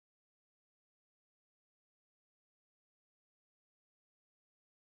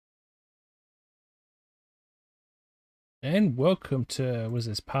And welcome to, was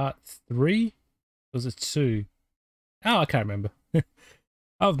this part 3? Was it 2? Oh, I can't remember.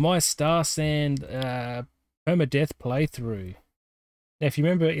 Of my StarSand Permadeath playthrough. Now, if you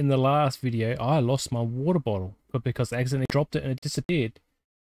remember in the last video, I lost my water bottle, but because I accidentally dropped it and it disappeared.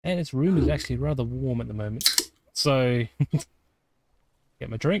 And its room is actually rather warm at the moment. So, get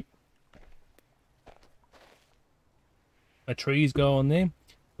my drink. My trees go on there.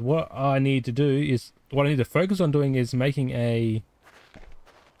 What I need to do is, what I need to focus on doing is making a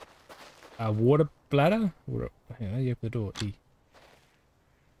water bladder. Hang on, you open the door. E.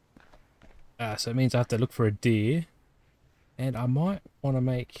 So it means I have to look for a deer. And I might want to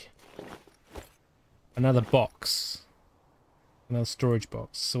make another box. Another storage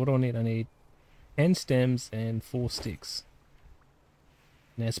box. So what do I need? I need 10 stems and 4 sticks.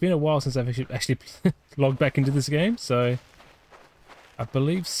 Now it's been a while since I've actually logged back into this game, so I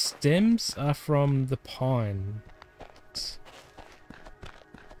believe stems are from the pine.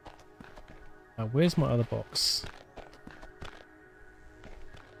 Now where's my other box?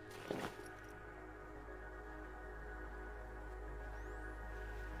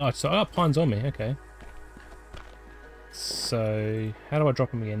 Oh, so I got pines on me, okay. So, how do I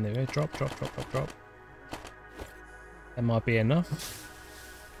drop them again? There we go. Drop, drop, drop, drop, drop. That might be enough.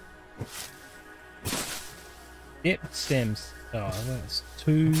 Yep, stems. Oh, that's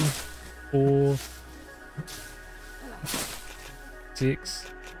 2, 4,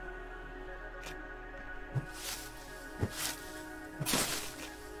 6.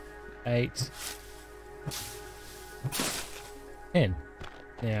 8. 10.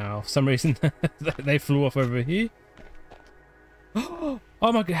 Now, for some reason, they flew off over here. Oh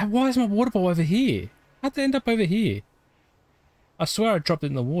my god, why is my water bottle over here? How'd they end up over here? I swear I dropped it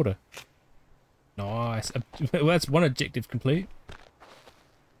in the water. Nice. Well, that's one objective complete.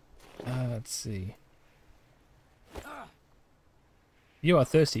 Let's see. You are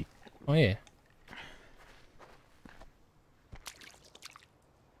thirsty. Oh yeah.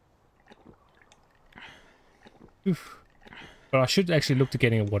 Oof. But I should actually look to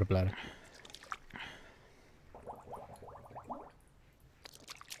getting a water bladder.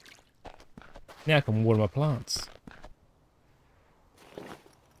 Now I can water my plants.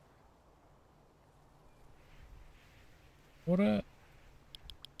 Water.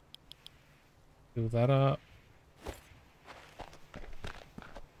 Fill that up.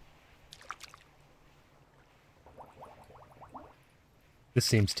 This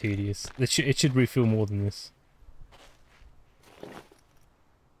seems tedious. It should refill more than this.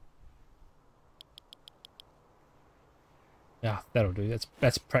 Ah, that'll do.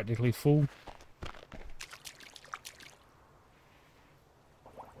 That's practically full.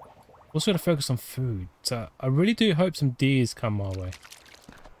 Also got to focus on food. So I really do hope some deers come my way.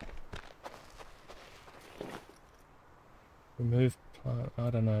 Remove plant. I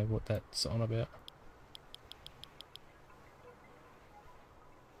don't know what that's on about.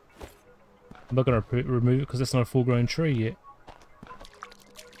 I'm not going to remove it because that's not a full-grown tree yet.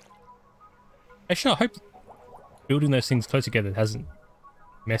 Actually, I hope building those things close together hasn't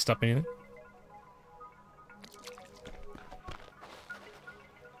messed up anything.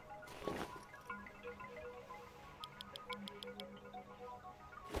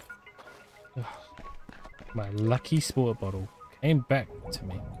 Ugh. My lucky sport bottle came back to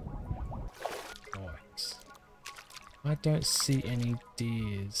me. Right. I don't see any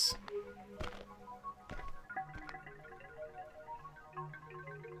deers.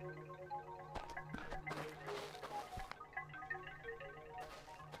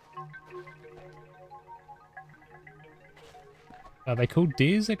 Are they called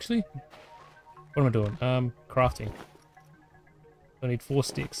deers, actually? What am I doing? Crafting. I need 4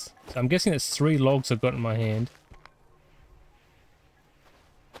 sticks. So I'm guessing that's 3 logs I've got in my hand.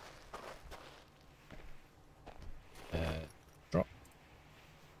 Drop.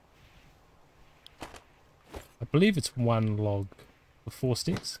 I believe it's 1 log for 4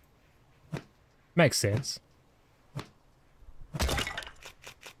 sticks. Makes sense.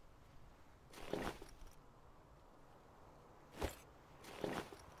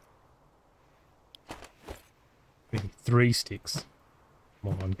 We need 3 sticks.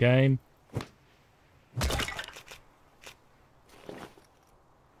 Come on, game.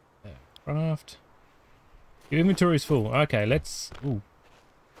 Craft. Your inventory's full. Okay, let's... Ooh.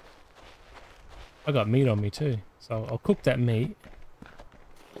 I got meat on me too. So I'll cook that meat.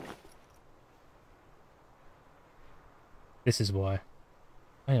 This is why.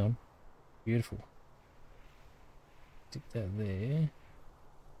 Hang on. Beautiful. Stick that there.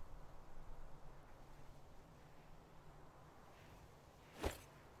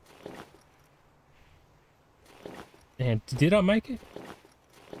 And did I make it?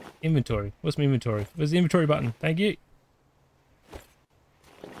 Inventory. What's my inventory? Where's the inventory button? Thank you.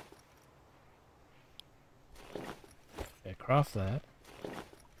 Yeah, craft that.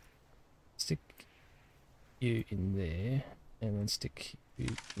 Stick you in there. And then stick you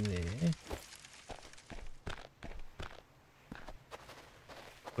in there.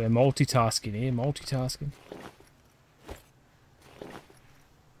 We're multitasking here, multitasking.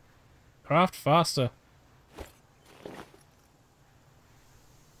 Craft faster.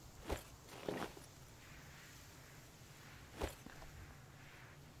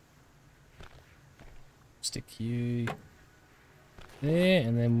 Stick you there,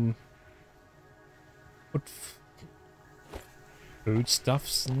 and then put food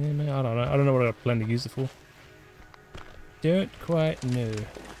stuffs in there. Man. I don't know. I don't know what I plan to use it for. Don't quite know.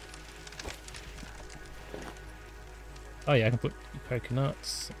 Oh yeah, I can put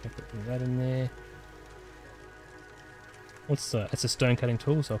coconuts. I can put that in there. What's that? It's a stone cutting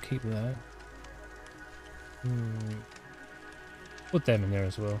tool, so I'll keep that. Put them in there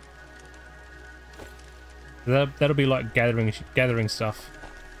as well. That'll be like gathering stuff.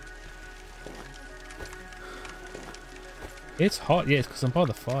 It's hot, yes, because I'm by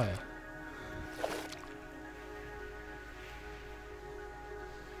the fire.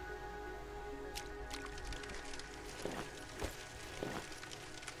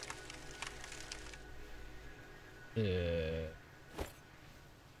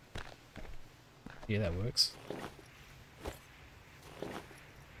 Yeah, that works.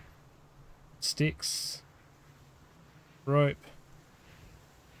 Sticks. Rope.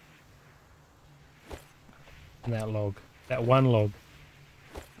 And that log. That one log.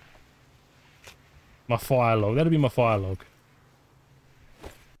 My fire log. That'll be my fire log.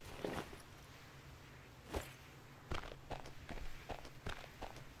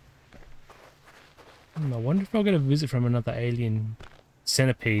 I wonder if I'll get a visit from another alien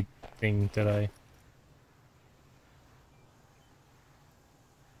centipede thing today.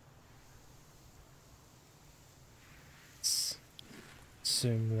 Let's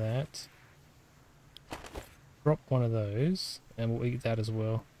assume that. Drop one of those, and we'll eat that as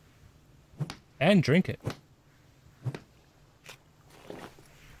well. And drink it.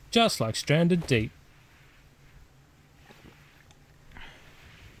 Just like Stranded Deep.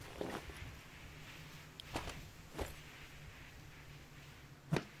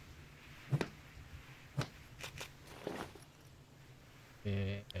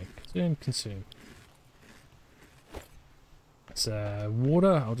 Yeah, consume. It's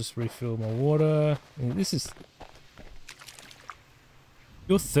water. I'll just refill my water. And this is...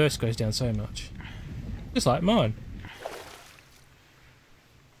 Your thirst goes down so much. Just like mine.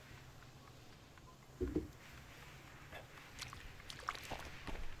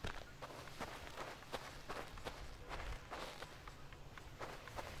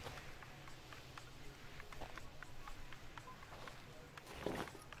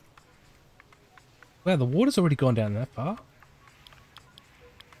 Wow, the water's already gone down that far.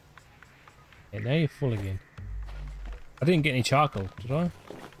 And now you're full again. I didn't get any charcoal, did I?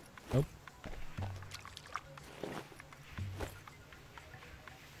 Nope.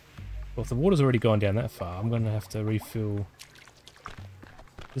 Well, if the water's already gone down that far, I'm going to have to refill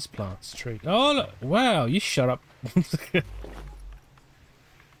this plant's tree. Oh, look! Wow, you shut up.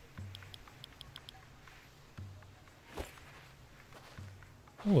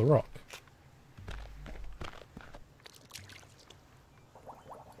 Oh, a rock.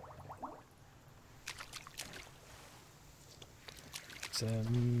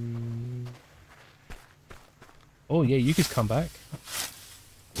 Oh yeah, you could come back.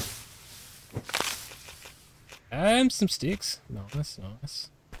 And some sticks. Nice, nice.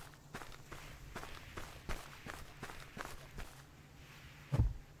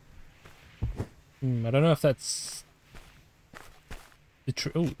 I don't know if that's the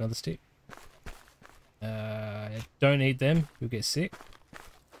true. Oh, another stick. Don't eat them. You'll get sick.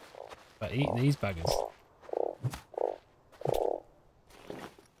 But eat these buggers.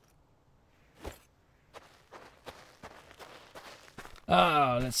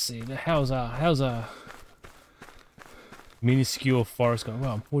 Ah, let's see. How's our minuscule forest going?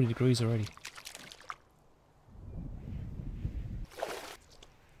 Wow, I'm 40 degrees already.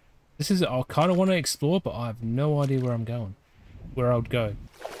 This is, I kind of want to explore, but I have no idea where I'm going. Where I would go.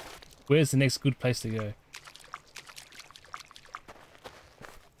 Where's the next good place to go?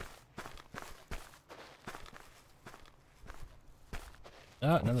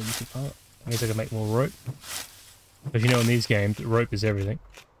 Ah, another useful part. I guess I can make more rope. But you know, in these games, rope is everything.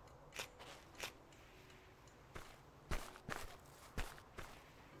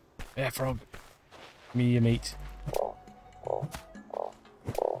 Yeah, frog. Give me your meat.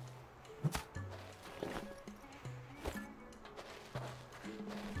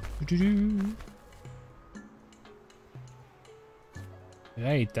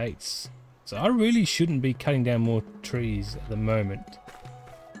 Hey, dates. So I really shouldn't be cutting down more trees at the moment,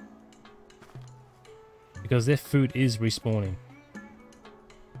 because their food is respawning.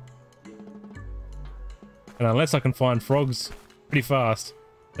 And unless I can find frogs pretty fast,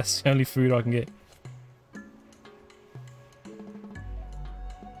 that's the only food I can get.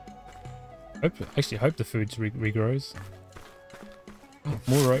 Actually hope the food regrows. Oh,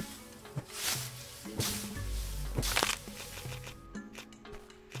 more rope.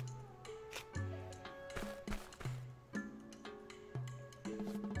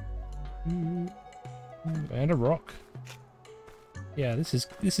 And a rock. Yeah, this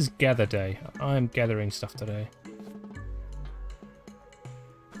is gather day. I'm gathering stuff today.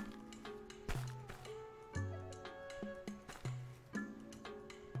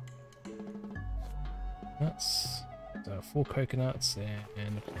 Nuts. So 4 coconuts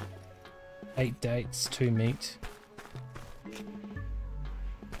and 8 dates, 2 meat.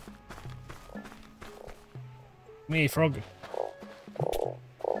 Me, frog.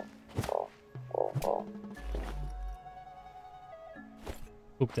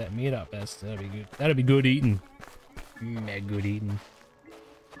 Cook that meat up. That'll be good. That'll be good eating. Good eating.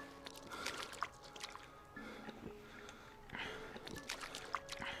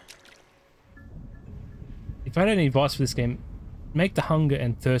 If I had any advice for this game, make the hunger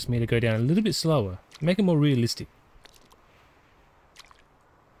and thirst meter go down a little bit slower. Make it more realistic.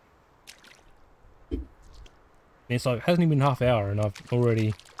 And it's like, it hasn't even been half hour and I've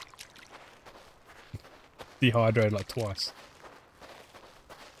already dehydrated like twice.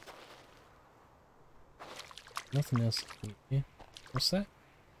 Nothing else here. What's that?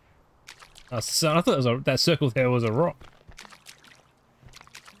 Oh, so I thought that circle there was a rock.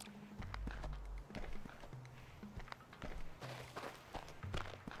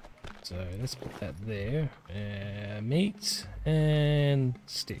 So let's put that there. Meat and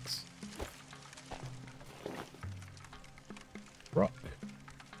sticks. Rock.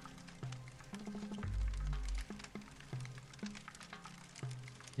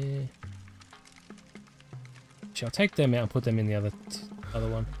 Yeah. I'll take them out and put them in the other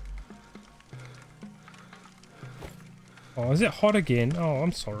one. Oh, is it hot again? Oh,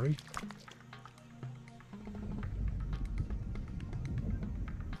 I'm sorry.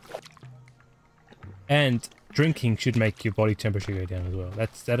 And drinking should make your body temperature go down as well.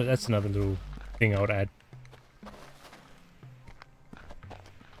 That's another little thing I would add.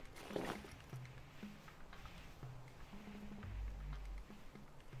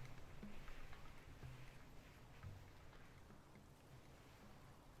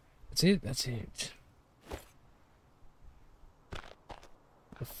 That's it.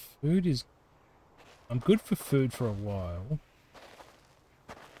 The food is... I'm good for food for a while.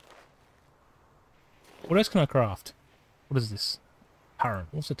 What else can I craft? What is this? Turret.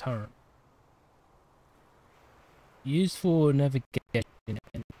 What's a turret? Used for navigation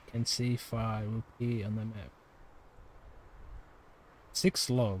and can see fire will appear on the map. 6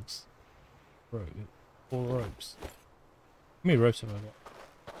 logs. 4 ropes. How many ropes have I got?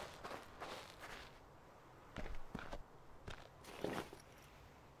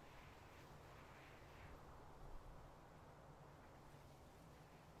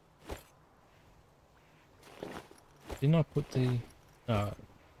 Didn't I put the...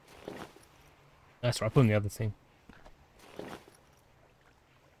 that's right, I put in the other thing.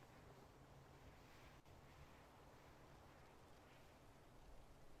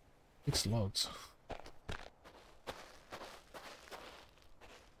 Six logs.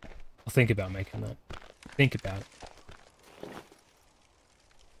 I'll think about making that. Think about it.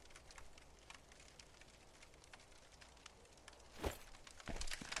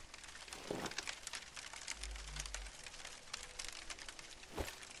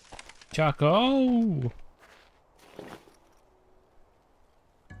 Charcoal!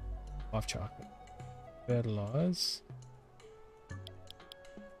 5 charcoal. Fertilize.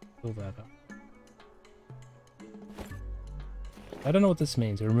 Fill that up. I don't know what this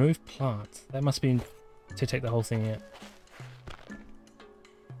means. Remove plant. That must be to take the whole thing out.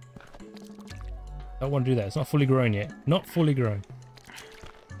 I don't want to do that. It's not fully grown yet. Not fully grown.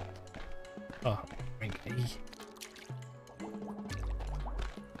 Oh, wrinkly.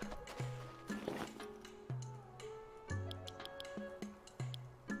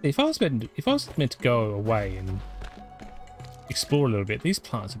 If I was meant to go away and explore a little bit, these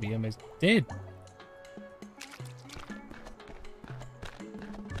plants would be almost dead.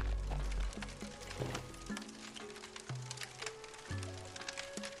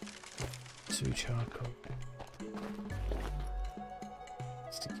 charcoal.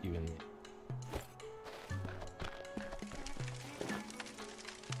 Stick you in there.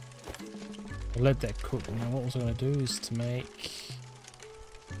 I'll let that cook. Now what was I going to do is to make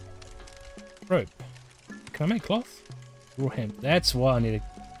rope. Can I make cloth? Raw hemp. That's why I need a...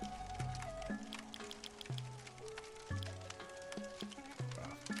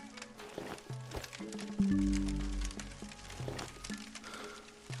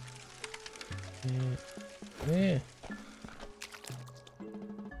 Yeah.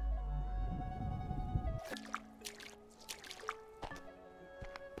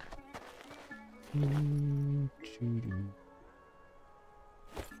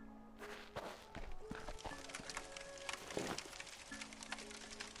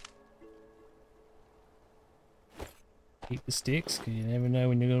 Keep the sticks, because you never know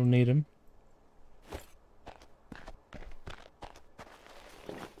when you're going to need them.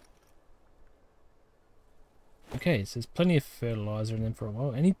 Okay, so there's plenty of fertilizer in them for a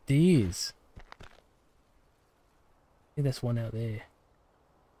while. Any deers? I think there's one out there.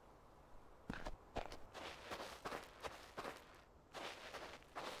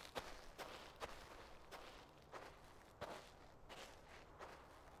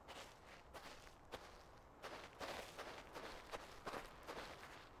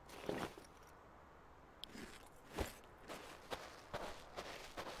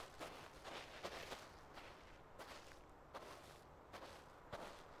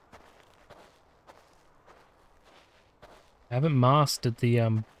 I haven't mastered the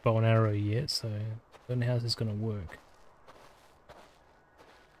bow and arrow yet, so I don't know how this is going to work.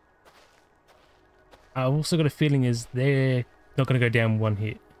 I've also got a feeling is they're not going to go down one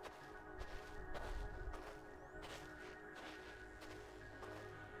hit.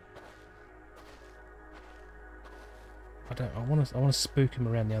 I want to spook him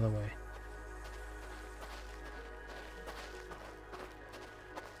around the other way.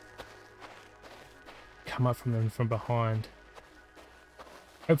 Come up from them from behind.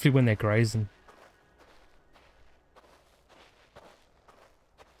 Hopefully when they're grazing.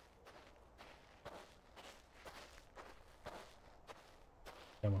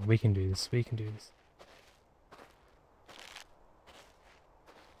 Come on, we can do this. We can do this.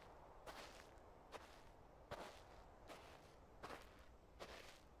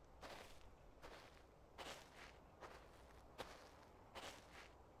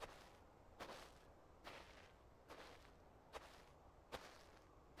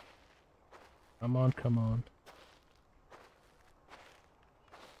 Come on, come on.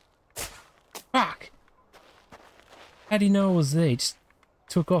 Fuck! How do you know I was there? He just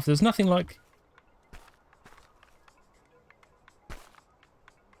took off. There's nothing like...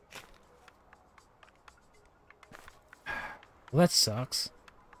 Well, that sucks.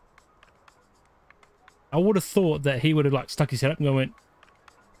 I would have thought that he would have like stuck his head up and went...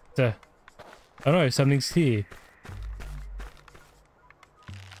 I don't know, something's here.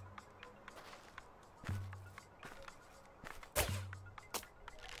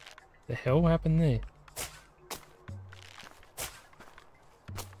 The hell happened there?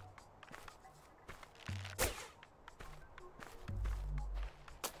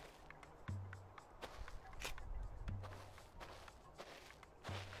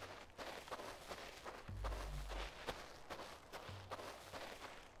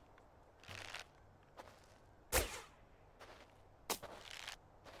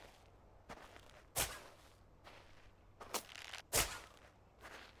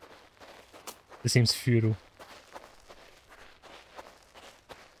 This seems futile.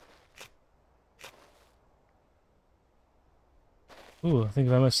 Ooh, I think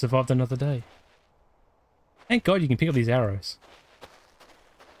I almost survived another day. Thank God you can pick up these arrows.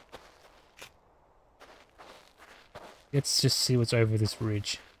 Let's just see what's over this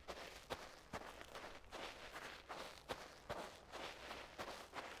ridge.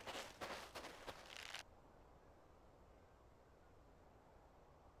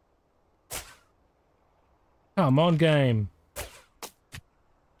 Come on, game.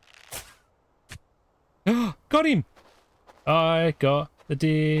 Got him! I got the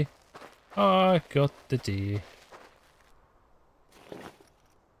deer. I got the deer.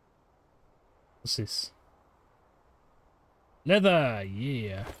 What's this? Leather!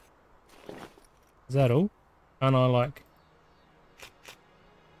 Yeah. Is that all? And I like...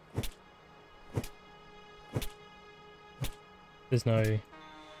 There's no...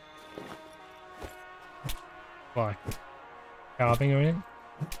 like carving or anything.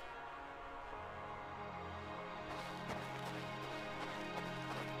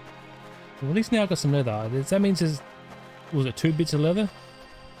 Well, at least now I've got some leather. That means there's... was it 2 bits of leather?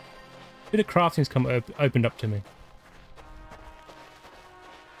 Bit of crafting's opened up to me.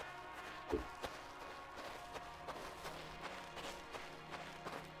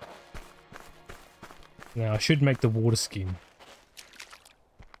 Now I should make the water skin.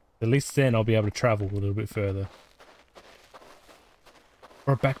 At least then I'll be able to travel a little bit further.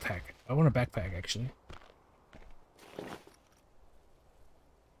 Or a backpack. I want a backpack actually.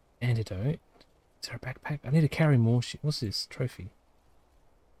 Antidote. Is there a backpack? I need to carry more shit. What's this? Trophy.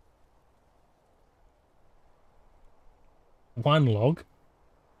 1 log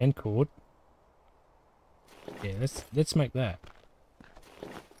and cord. Yeah, let's make that.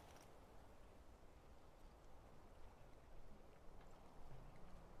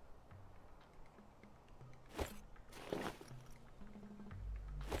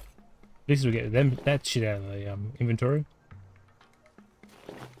 At least we get that shit out of the inventory.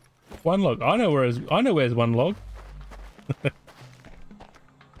 1 log. I know where's 1 log.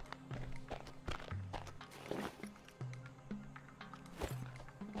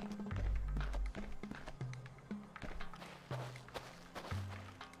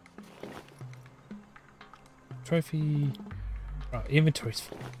 Trophy. Right, inventory's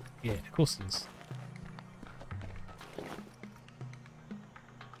full. Yeah, of course it is.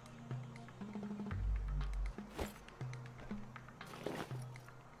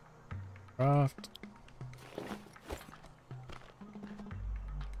 Craft.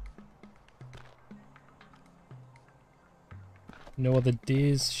 No other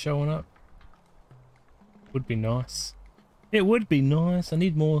deers showing up. Would be nice. It would be nice. I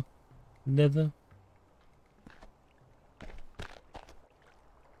need more leather.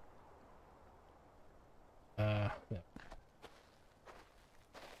 Yeah.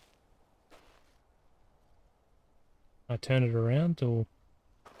 I turn it around, or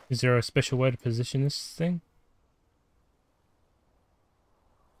is there a special way to position this thing?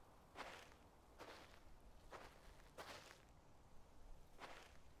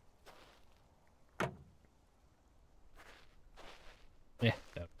 Yeah,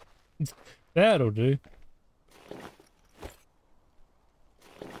 that'll do.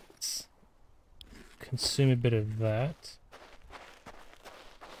 Let's consume a bit of that.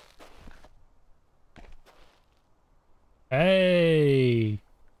 Hey!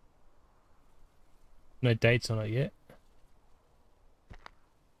 No dates on it yet.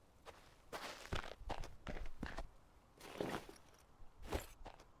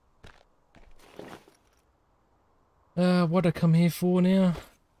 What I come here for now?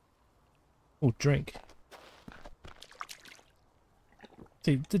 Oh, drink.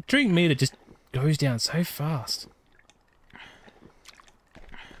 See, the drink meter just goes down so fast.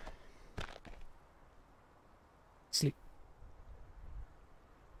 Sleep.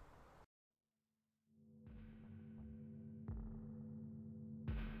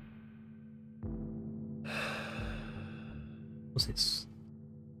 What's this?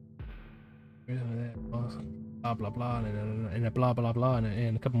 Blah blah blah and a blah blah blah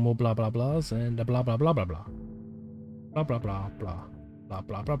and a couple more blah blah blahs and a blah blah blah blah blah blah blah blah blah blah blah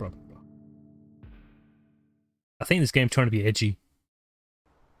blah blah blah. I think this game's trying to be edgy.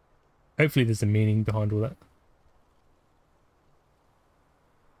 Hopefully there's a meaning behind all that.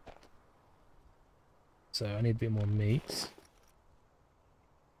 So I need a bit more meat.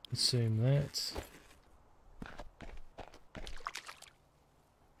 Consume that.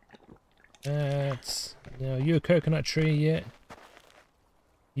 That's... Now, are you a coconut tree yet?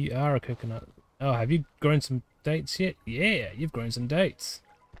 You are a coconut. Oh, have you grown some dates yet? Yeah, you've grown some dates.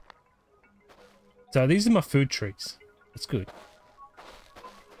 So these are my food trees. That's good.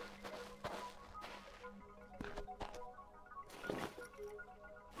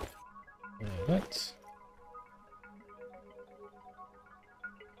 That.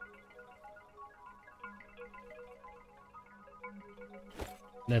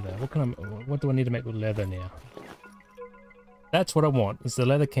 Leather. What do I need to make with leather now? That's what I want. Is the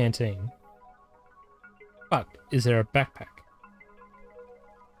leather canteen. But is there a backpack?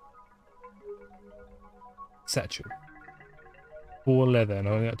 Satchel. 4 leather and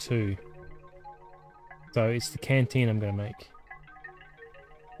I only got 2. So it's the canteen I'm gonna make.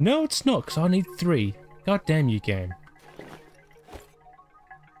 No, it's not, because I need 3. God damn you, game.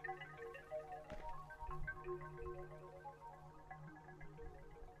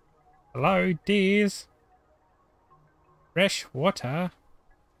 Hello, dears. Fresh water.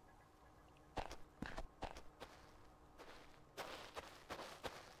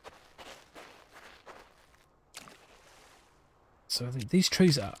 So these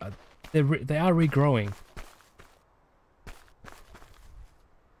trees are they are regrowing.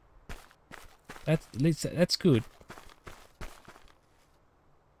 That's good.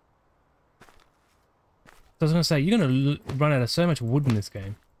 I was gonna say, you're gonna run out of so much wood in this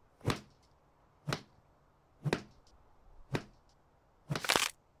game.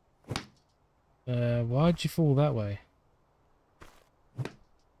 Why'd you fall that way?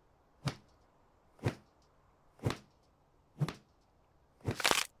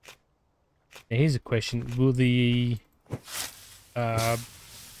 Now here's a question: will the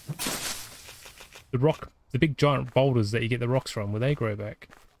rock, the big giant boulders that you get the rocks from, will they grow back?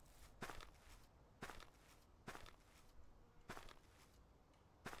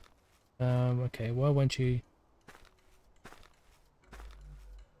 Okay, why won't you?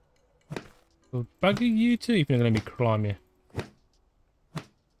 We'll bugger you too if you're not going to be climbing.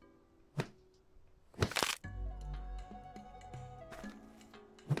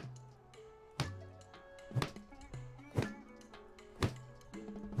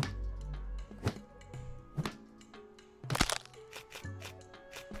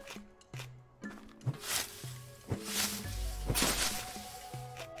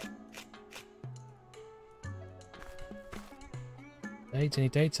 Dates? Any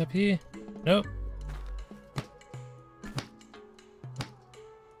dates up here? Nope.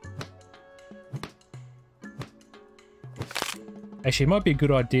 Actually, it might be a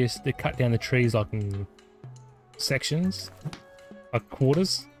good idea to cut down the trees like in sections, like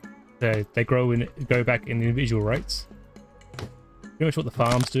quarters. They grow back in individual rates. Pretty much what the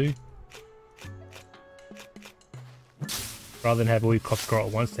farms do. Rather than have all your crops grow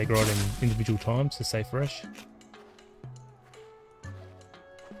at once, they grow it in individual times to stay fresh.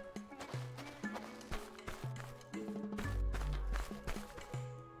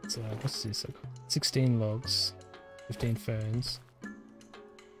 So what's this? 16 logs, 15 ferns.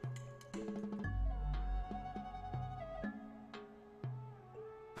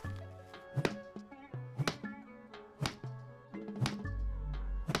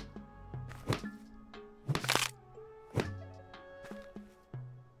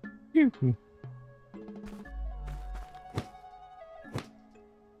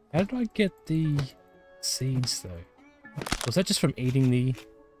 How did I get the seeds though? Was that just from eating the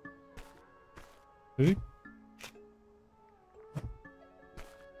food?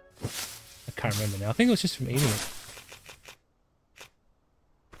 I can't remember now. I think it was just from eating it.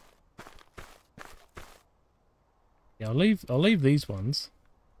 Yeah, I'll leave these ones.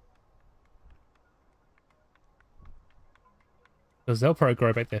 Because they'll probably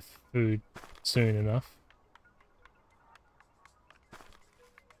grow back their food soon enough.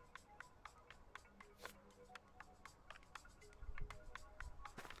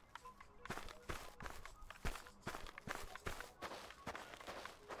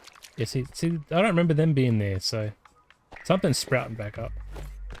 Yeah, see, I don't remember them being there, so something's sprouting back up.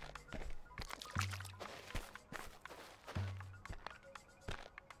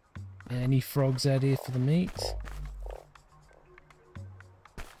 Any frogs out here for the meat?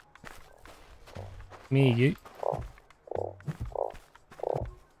 Come here, you.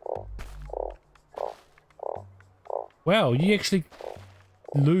 Wow, you actually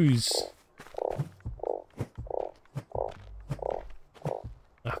lose.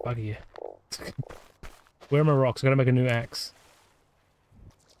 Ah, bugger you. Where are my rocks? I gotta make a new axe.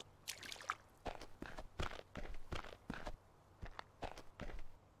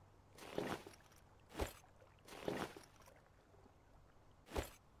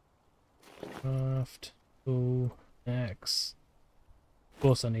 Craft, tool, axe. Of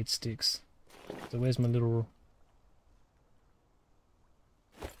course I need sticks. So where's my little...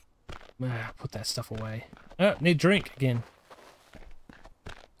 Ah, put that stuff away. Oh, need drink again.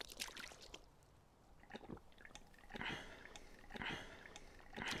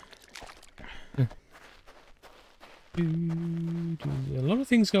 A lot of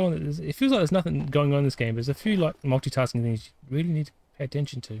things go on. It feels like there's nothing going on in this game, but there's a few like multitasking things you really need to pay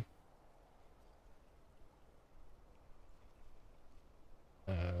attention to.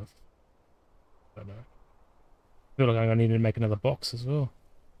 I don't know. I feel like I'm gonna need to make another box as well.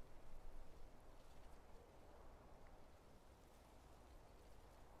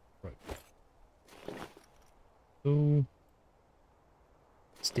 Right. Cool.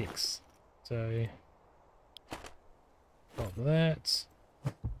 Sticks. So. Got that.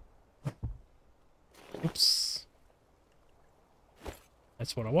 Oops.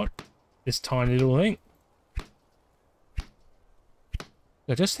 That's what I want. This tiny little thing.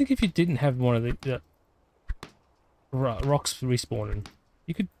 I just think if you didn't have one of the rocks respawning,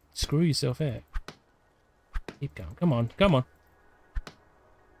 you could screw yourself out. Keep going. Come on. Come on.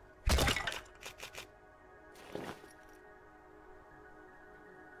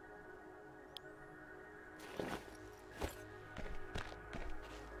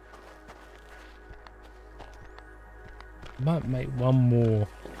 Might make one more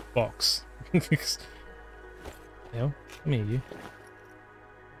box. Hell, come here, you.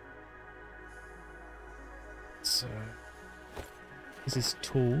 So, this is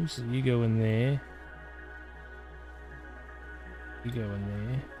tools. So you go in there. You go in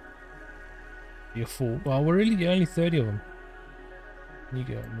there. You're full. Well, we're really only 30 of them. You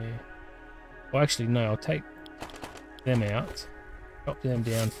go in there. Well, actually, no. I'll take them out. Chop them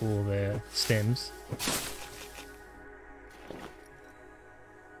down for their stems.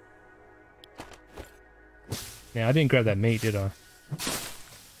 Now, I didn't grab that meat, did I?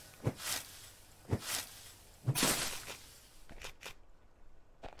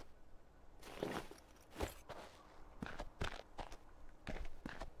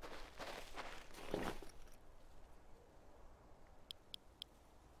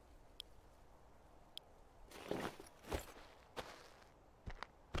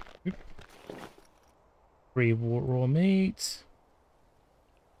 Free raw meat.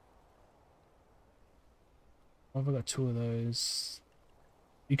 I've got 2 of those.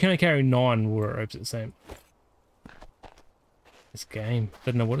 You can only carry 9 water ropes at the same. This game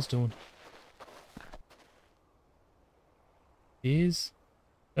doesn't know what it's doing. Deers?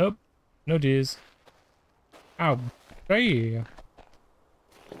 Nope. No deers. Oh, there.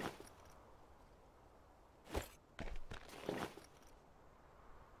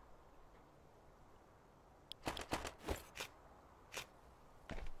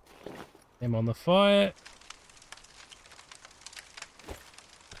 Them on the fire.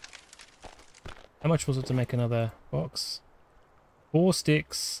 How much was it to make another box? 4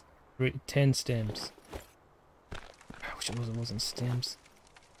 sticks, 10 stems. I wish it wasn't stems.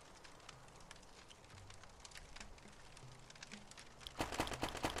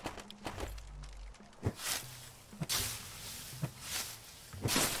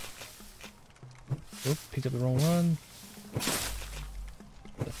 Oop, picked up the wrong one.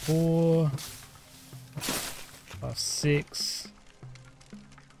 The 4, 5, 6.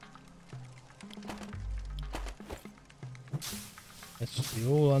 That should be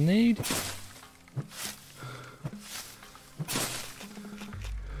all I need.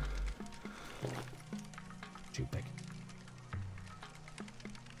 Shoot back.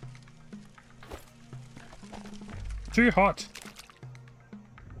 Too hot.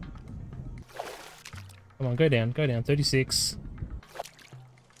 Come on, go down, 36.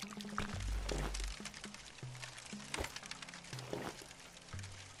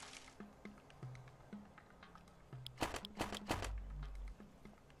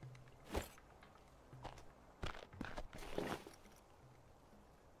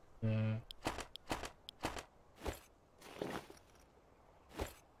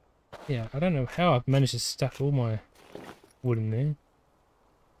 Yeah, I don't know how I've managed to stack all my wood in there.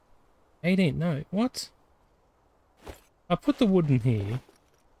 18, no, what? I put the wood in here.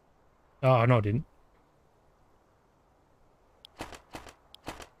 Oh, no, I didn't.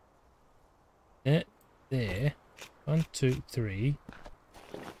 There. 1, 2, 3.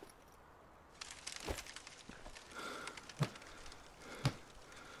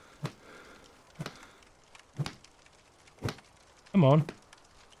 Come on.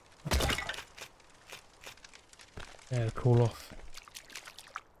 Yeah, cool off.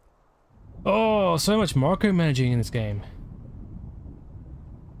 Oh, so much micromanaging in this game.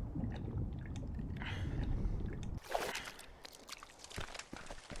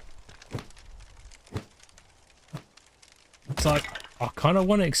 It's like, I kind of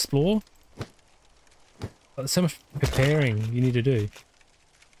want to explore, but there's so much preparing you need to do.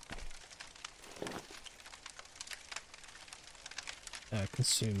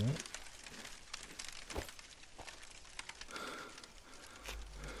 Consume it.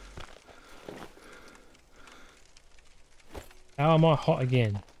 How am I hot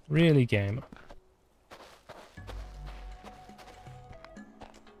again? Really, game?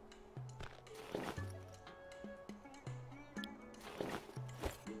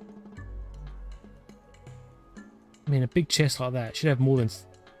 I mean, a big chest like that should have more than,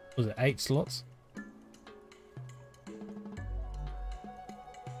 was it 8 slots?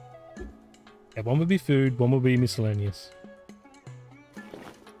 Yeah, one would be food, one would be miscellaneous.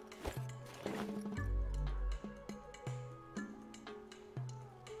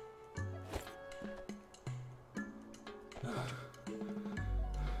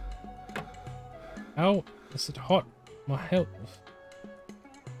 How is it hot? My health.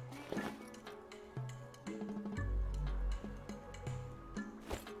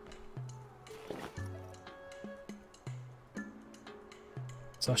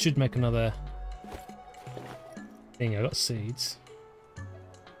 So I should make another thing. I got seeds.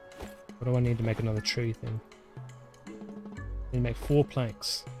 What do I need to make another tree thing? And make 4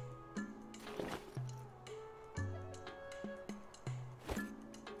 planks.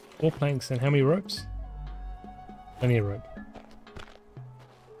 Four planks and how many ropes? Plenty of rope.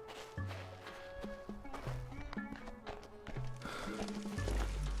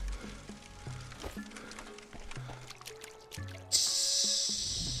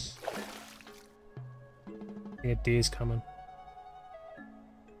 Yeah, deer's coming.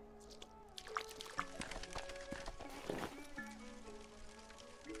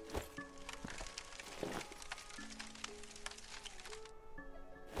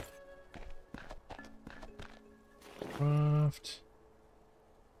 Craft.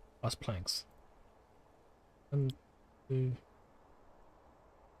 Plus planks. 1, 2.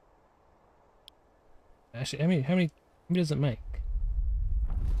 Actually, how many does it make?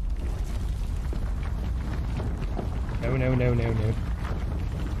 No, no, no, no, no.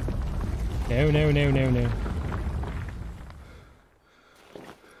 No, no, no, no, no.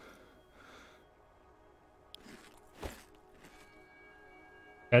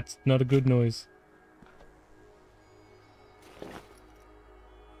 That's not a good noise.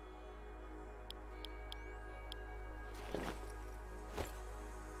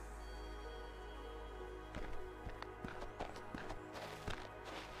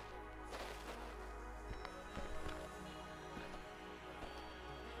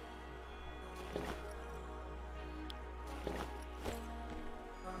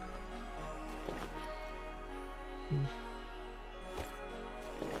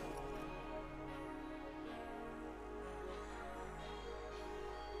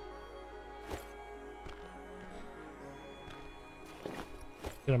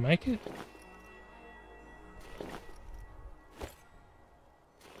 Did I make it?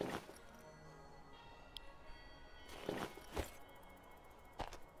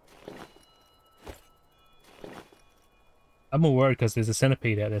 I'm more worried because there's a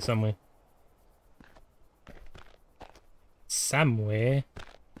centipede out there somewhere. Somewhere.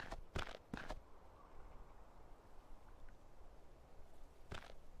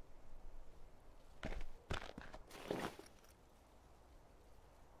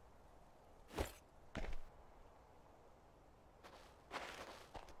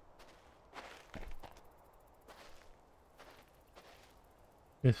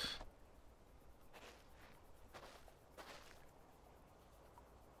 Ugh.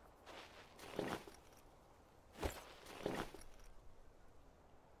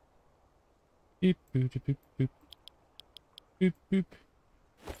 Boop, boop, boop, boop. Boop, boop.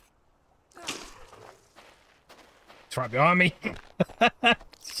 It's right behind me.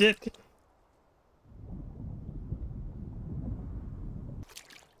 Shit.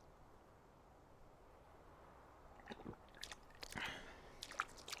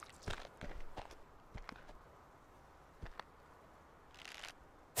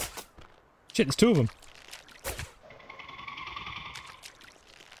 Shit, there's 2 of them.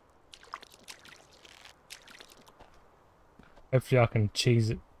 Hopefully I can cheese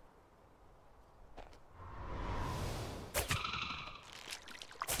it.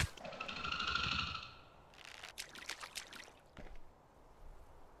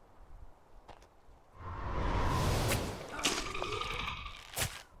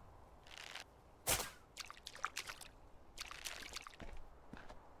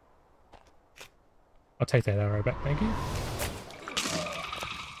 I'll take that arrow back, thank you.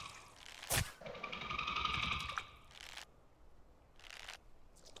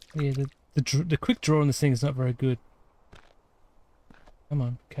 Yeah, the quick draw on this thing is not very good. Come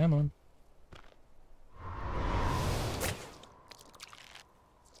on, come on.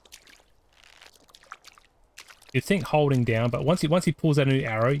 You'd think holding down, but once he pulls out a new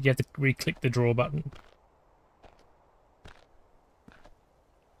arrow, you have to re-click the draw button.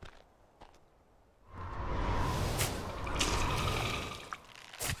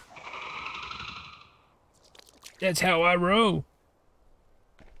 That's how I roll.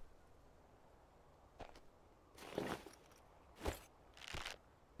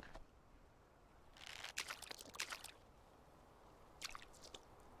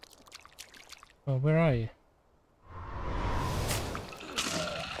 Oh, where are you?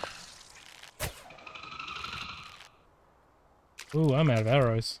 Ooh, I'm out of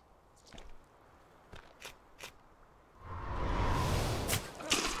arrows.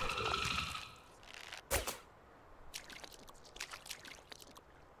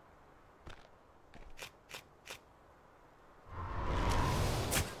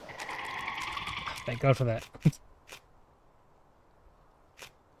 Thank God for that.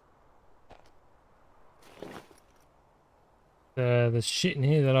 There's shit in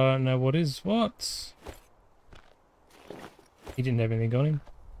here that I don't know what is what. He didn't have anything on him.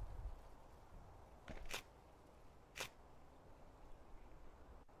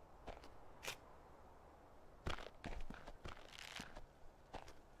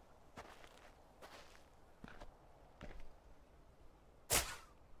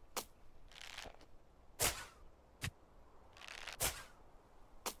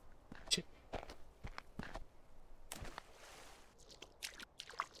 Shit.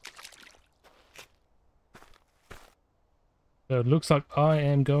 So it looks like I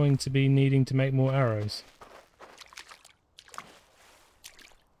am going to be needing to make more arrows.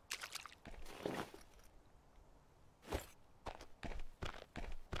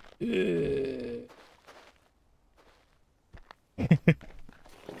 Who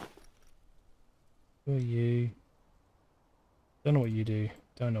are you? Don't know what you do.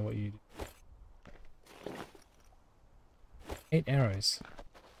 Don't know what you do. 8 arrows.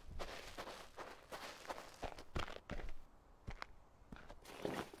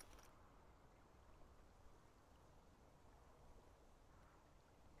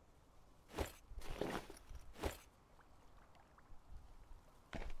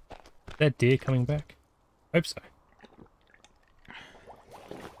 Is that deer coming back? Hope so.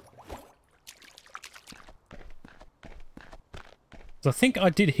 So I think I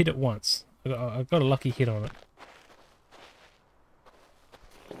did hit it once. I got a lucky hit on it.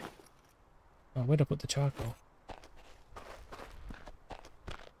 Oh, where'd I put the charcoal?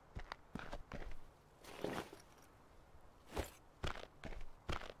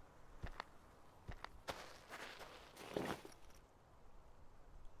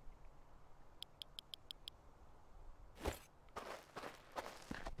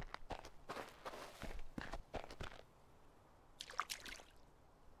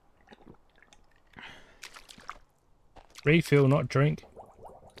 Refill, not drink.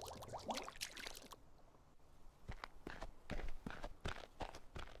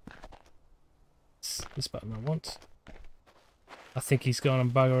 It's this button I want. I think he's gone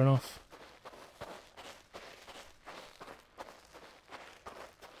and buggering off.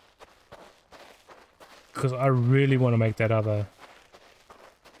 Because I really want to make that other...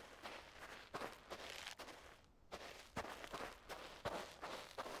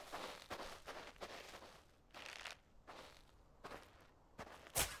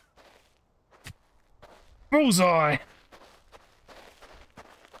 Bullseye!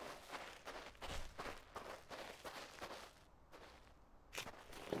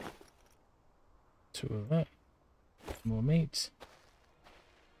 Two of that. More meat.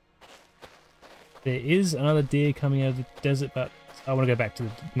 There is another deer coming out of the desert, but I want to go back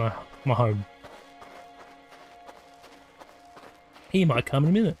to my home. He might come in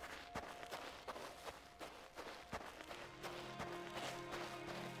a minute.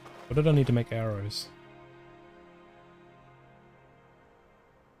 What did I need to make arrows?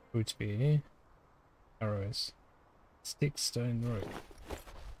 Food spear, arrows, stick, stone, rope.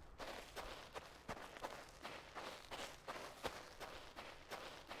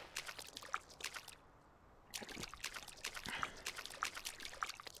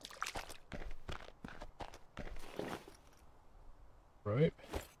 Rope.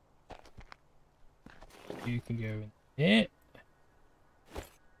 You can go in there.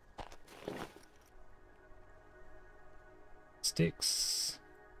 Sticks.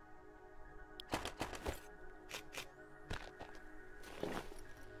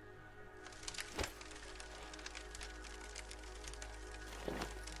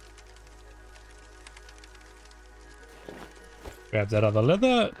 Grab that other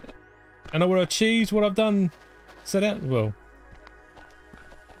leather. And I would achieve what I've done. Set out. Well,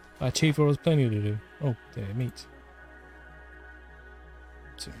 I achieved what I was planning to do. Oh, there, meat.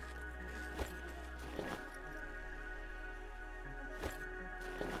 Two.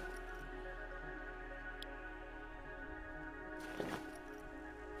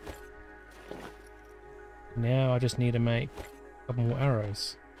 Now I just need to make a couple more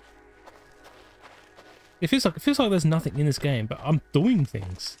arrows. It feels like there's nothing in this game, but I'm doing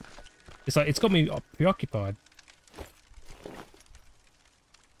things. It's like it's got me preoccupied.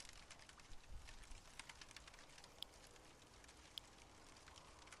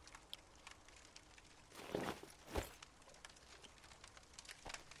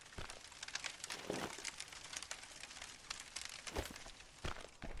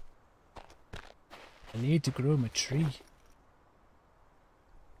 I need to grow my tree.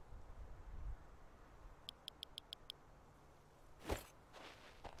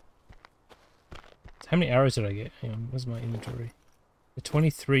 How many arrows did I get? Hang on, where's my inventory? The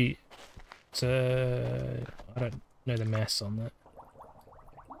 23. I don't know the mass on that.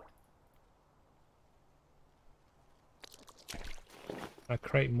 I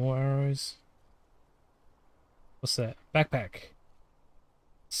create more arrows. What's that? Backpack.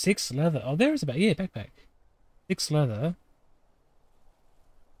 6 leather. Oh, there is about, yeah, backpack. 6 leather.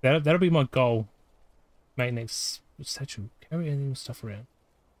 That'll be my goal. Maintenance satchel. Carry any stuff around.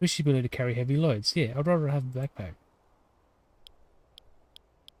 Wish the ability to carry heavy loads. Yeah, I'd rather have a backpack.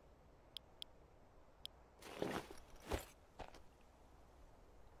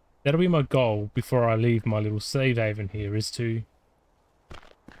 That'll be my goal before I leave my little save haven here, is to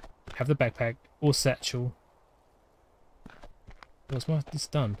have the backpack or satchel. What's this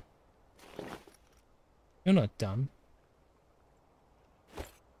done? You're not done.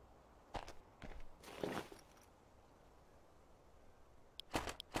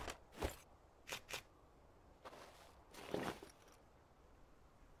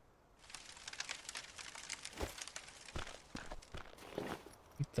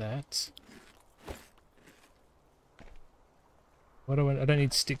 That. What do I don't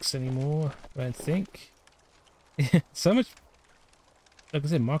need sticks anymore, I don't think. So much, like I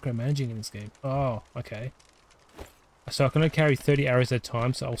said, micromanaging in this game. Oh, okay. So I can only carry 30 arrows at a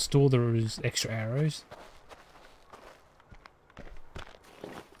time, so I'll store those extra arrows.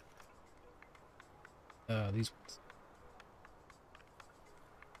 These ones.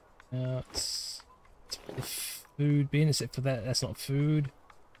 It's the food bin, except for that, that's not food.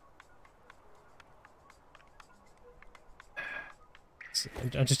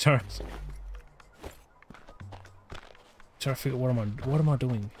 I'm just trying to figure out what am I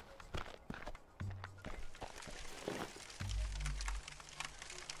doing?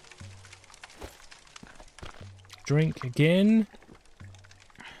 Drink again.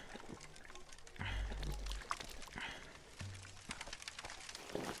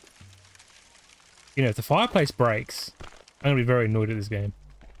 You know, if the fireplace breaks, I'm gonna be very annoyed at this game.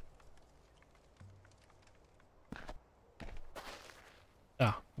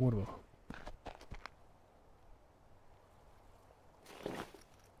 Ah, water bottle.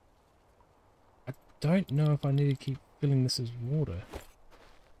 I don't know if I need to keep filling this as water.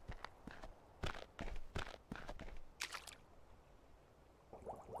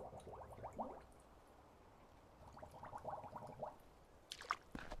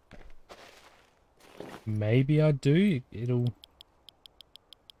 Maybe I do. It'll...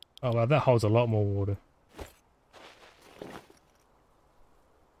 Oh, well, that holds a lot more water.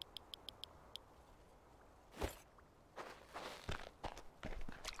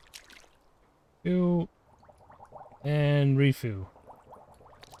 Fill and refill.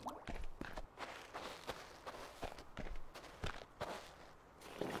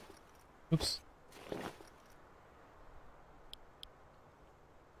 Oops.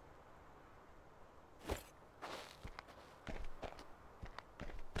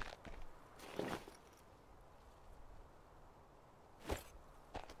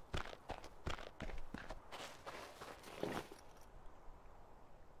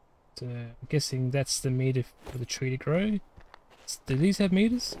 I'm guessing that's the meter for the tree to grow. Do these have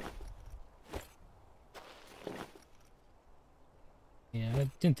meters? Yeah, I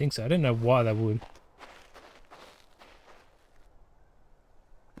didn't think so. I don't know why they would.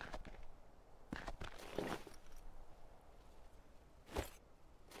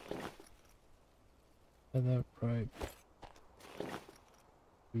 Other probe.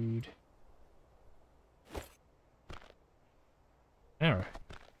 Food. Arrow.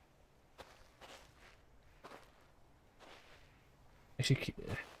 Actually,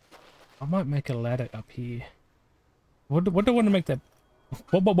 I might make a ladder up here. What do I want to make that?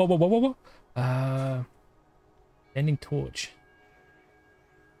 What? Bending torch.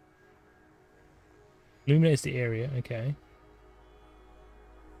 Illuminates the area. Okay.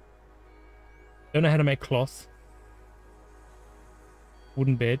 Don't know how to make cloth.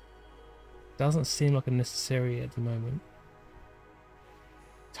 Wooden bed. Doesn't seem like a necessary at the moment.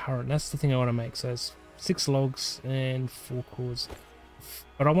 Turret. That's the thing I want to make. So it's 6 logs and 4 cords.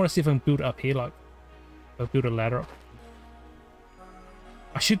 But I want to see if I can build it up here, like I'll build a ladder up.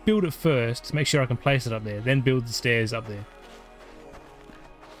 I should build it first to make sure I can place it up there, then build the stairs up there.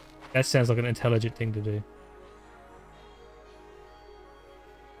 That sounds like an intelligent thing to do.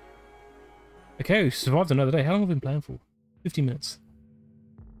 Okay, we survived another day. How long have we been playing for? 50 minutes.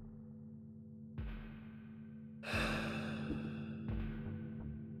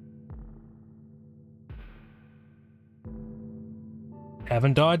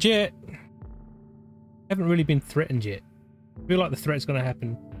 Haven't died yet. Haven't really been threatened yet. I feel like the threat's gonna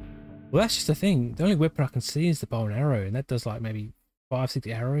happen. Well, that's just the thing. The only weapon I can see is the bow and arrow, and that does like maybe 5-6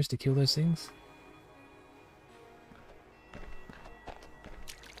 arrows to kill those things.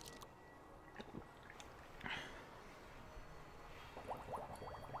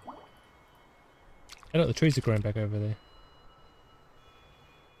 Hey look, the trees are growing back over there.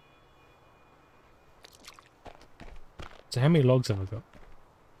 So how many logs have I got?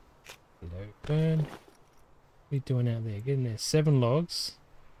 Hello, burn. What are you doing out there? Get in there. 7 logs.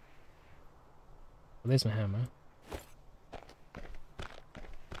 Well, there's my hammer.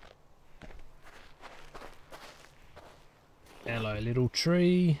 Hello, little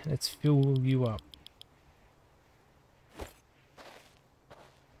tree. Let's fill you up.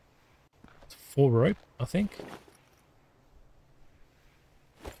 It's 4 rope, I think.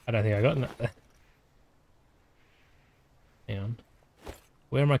 I don't think I got enough. Hang on.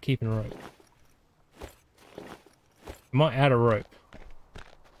 Where am I keeping rope? Am I out of rope?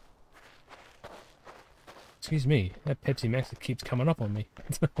 Excuse me, that Pepsi Max keeps coming up on me.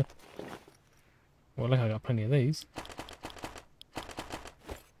 Well, look, I got plenty of these.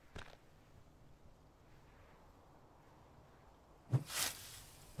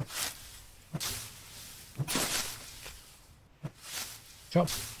 Chop,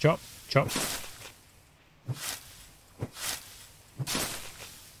 chop, chop.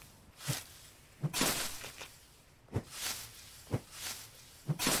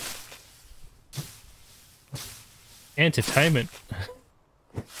 Entertainment.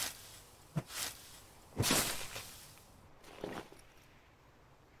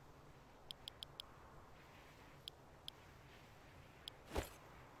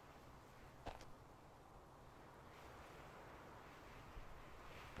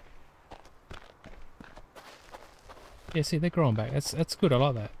 Yeah, see, they're growing back. That's good. I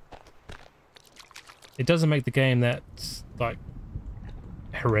like that. It doesn't make the game that like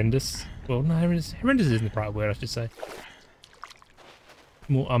horrendous. Well, no, horrendous isn't the right word. I should say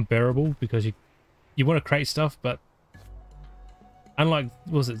more unbearable because you want to create stuff, but unlike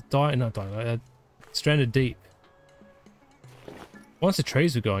what was it Stranded Deep. Once the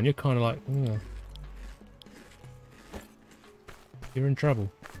trees are gone, you're kind of like, oh, you're in trouble.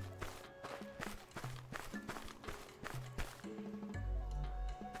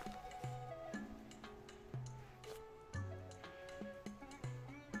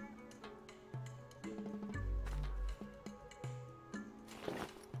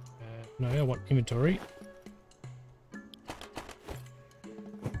 No, I want inventory.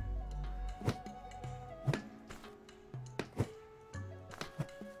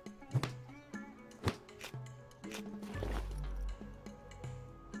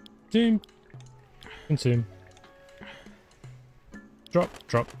 Consume. Consume. Drop,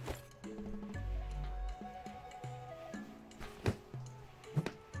 drop.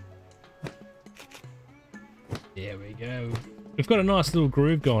 There we go. We've got a nice little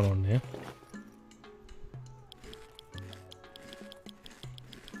groove going on there.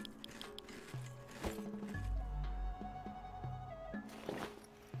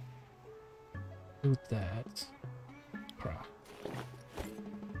 Do that. Crap.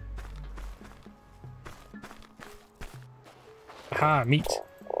 Aha, meat.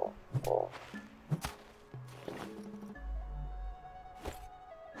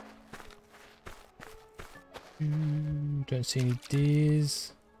 Don't see any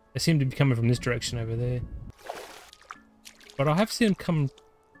deers. They seem to be coming from this direction over there. But I have seen them come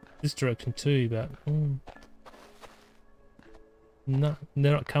this direction too, but no,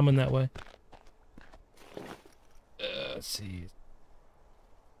 they're not coming that way. Let's see.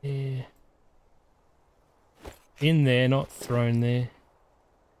 Yeah. In there, not thrown there.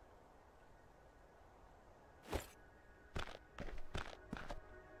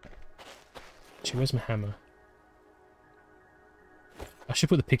 Actually, where's my hammer? I should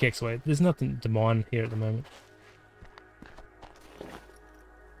put the pickaxe away. There's nothing to mine here at the moment.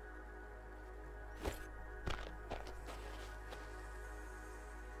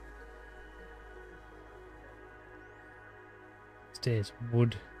 Stairs,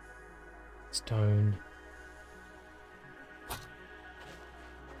 wood, stone.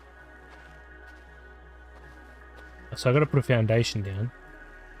 So I got to put a foundation down.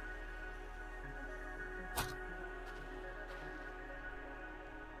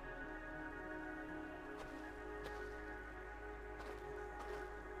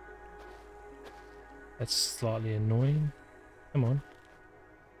 That's slightly annoying. Come on.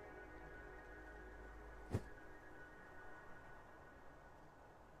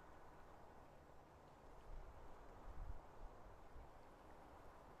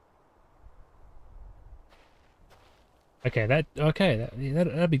 Okay,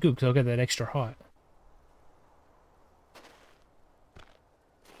 that'd be good because I'll get that extra height.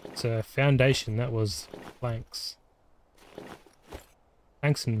 So foundation, that was planks.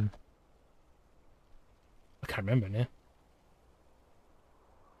 Planks and I can't remember now.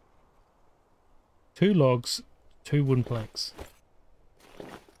 2 logs, 2 wooden planks.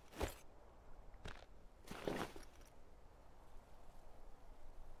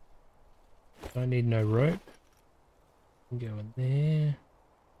 Don't need no rope. Go in there.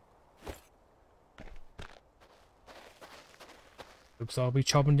 Looks like I'll be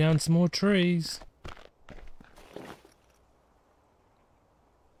chopping down some more trees.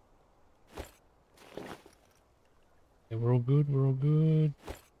 Yeah, we're all good, we're all good.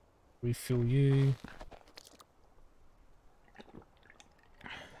 Refill you.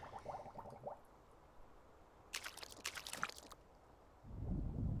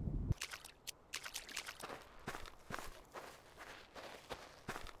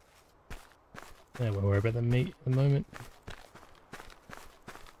 I don't worry about the meat at the moment.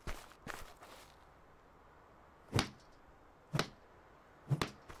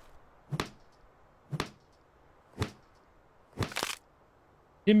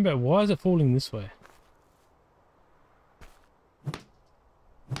 Timber, why is it falling this way?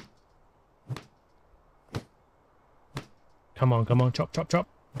 Come on, chop, chop, chop.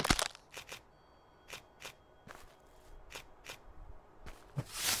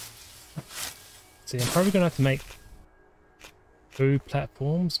 See, I'm probably gonna have to make 2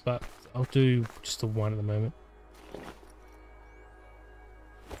 platforms, but I'll do just the one at the moment.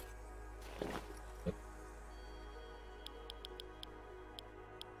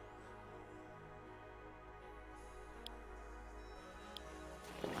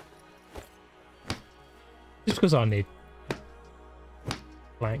 Just because I need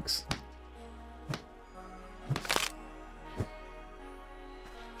planks.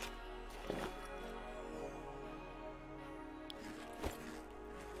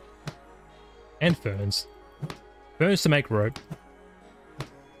 And ferns. Ferns to make rope.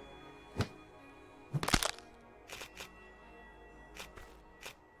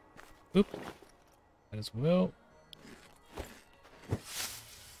 Oop. That as well.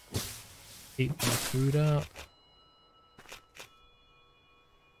 Heat my food up.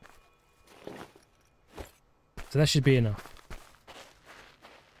 So that should be enough.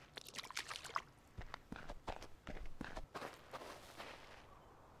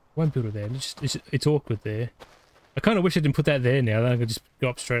 One builder there. It's awkward there. I kind of wish I didn't put that there now. Then I could just go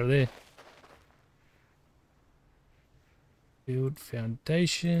up straight there. Build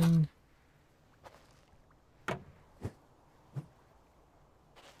foundation.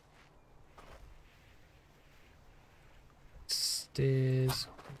 Stairs.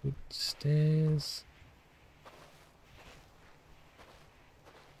 Wood stairs.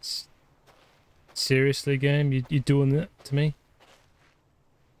 Seriously, game? You doing that to me?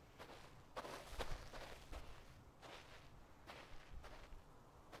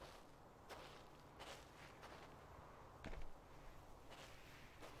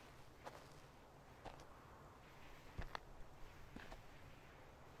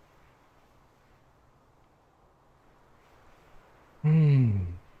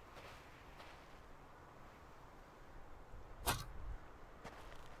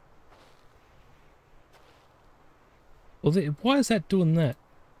 Well, why is that doing that?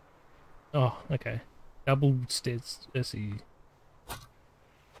 Oh, okay. Double stairs. Let's see.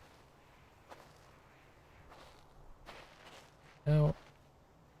 Now,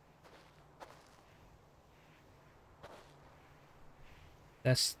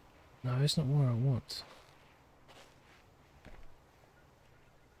 that's no, it's not what I want.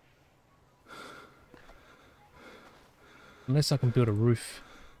 Unless I can build a roof.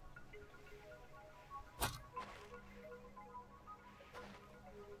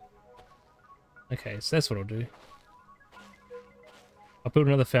 Okay, so that's what I'll do. I'll build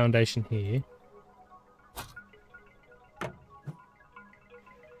another foundation here.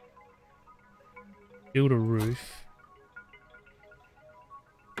 Build a roof.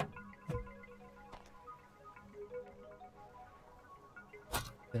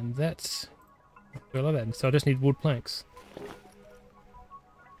 Then that's... I love that. So I just need wood planks.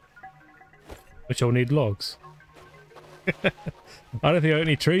 Which I'll need logs. I don't think I have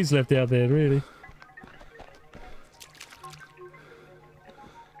any trees left out there, really.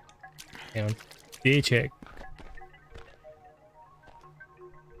 Hang on. Deer check.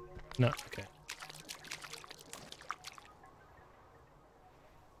 No, okay.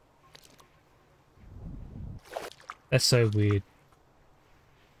 That's so weird.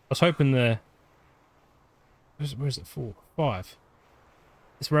 I was hoping the... Where's it for? 5.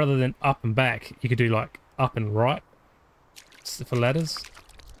 It's rather than up and back, you could do like up and right. It's for ladders.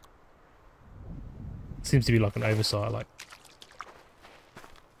 Seems to be like an oversight, like...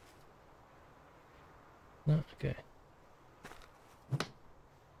 No, okay.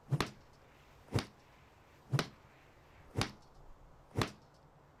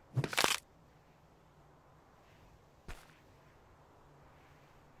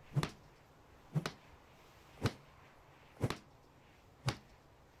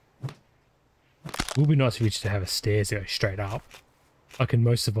 It would be nice if we just have a stairs that go straight up, like in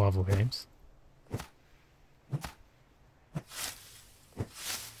most survival games.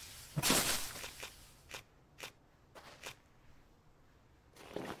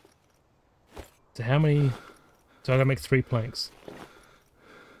 So how many... So I gotta make 3 planks.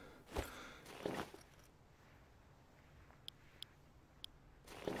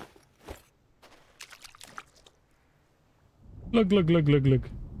 Look, look, look, look, look.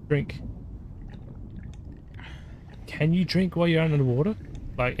 Drink. Can you drink while you're under the water?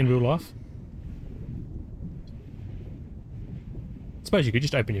 Like in real life? I suppose you could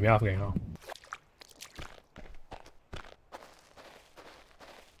just open your mouth and go, oh.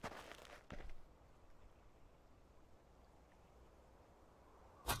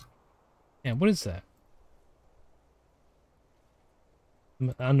 Yeah, what is that?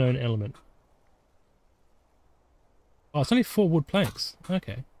 Unknown element. Oh, it's only 4 wood planks.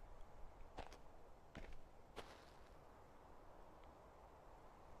 Okay.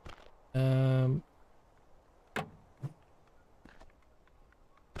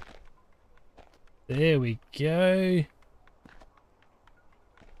 There we go.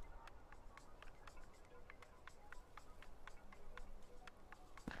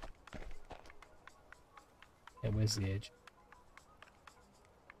 And where's the edge?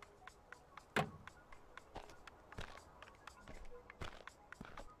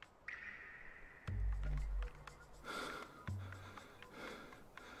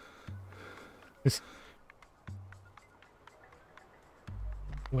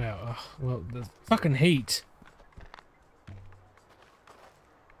 Wow, oh, well, the fucking heat.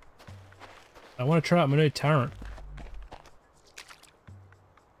 I want to try out my new turret.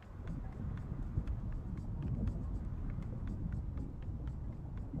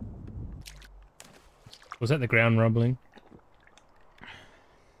 Was that the ground rumbling?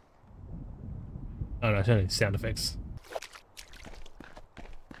 Oh no, it's only sound effects.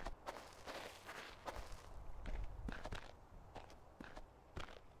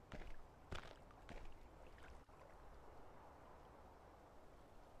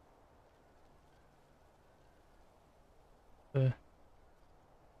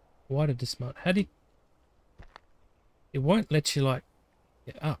 Why did dismount? How do you... It won't let you, like,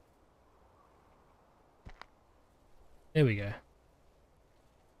 get up. There we go.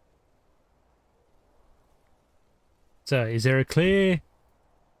 So, is there a clear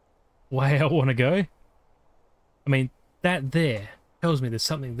way I want to go? I mean, that there tells me there's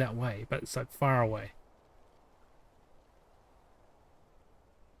something that way, but it's like far away.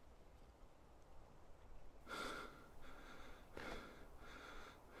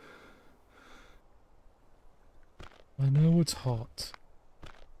 I know it's hot.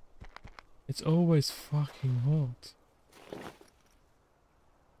 It's always fucking hot.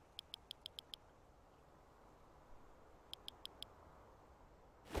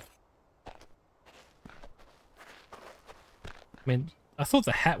 I mean, I thought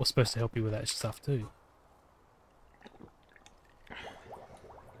the hat was supposed to help you with that stuff too.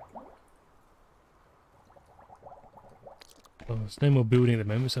 Oh, there's no more building at the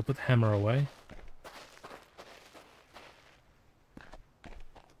moment, so I put the hammer away.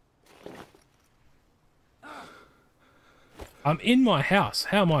 I'm in my house.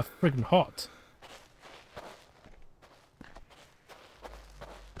 How am I friggin' hot?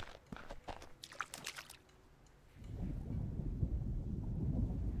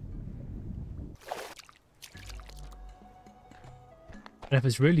 And if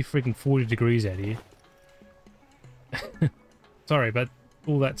it's really friggin' 40 degrees out here. Sorry, but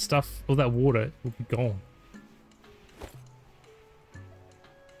all that stuff, all that water will be gone.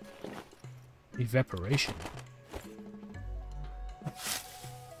 Evaporation.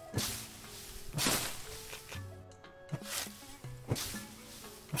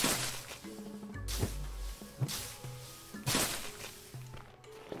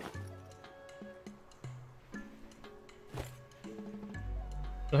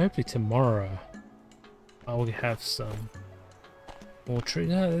 So hopefully tomorrow I will have some more trees.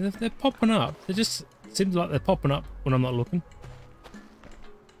 No, they're popping up. They just seems like they're popping up when I'm not looking.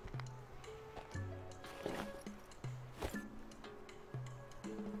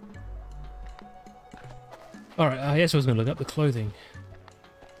 Alright, yes, I was going to look up the clothing.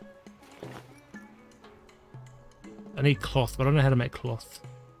 I need cloth, but I don't know how to make cloth.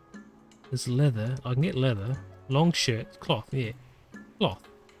 There's leather. I can get leather. Long shirt. Cloth, yeah. Cloth.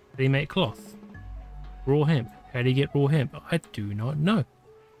 How do you make cloth? Raw hemp. How do you get raw hemp? I do not know.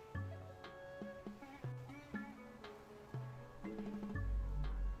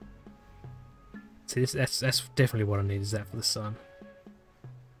 See, that's definitely what I need, is that for the sun.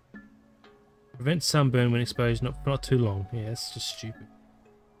 Prevent sunburn when exposed, not too long. Yeah, that's just stupid.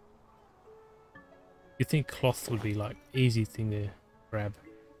 You think cloth would be like easy thing to grab.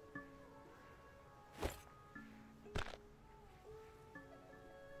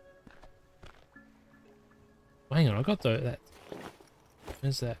 Hang on, I got that.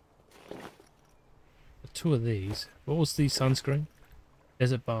 Where's that? Two of these. What was the sunscreen?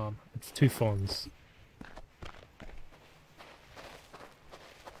 Desert balm. It's 2 fawns.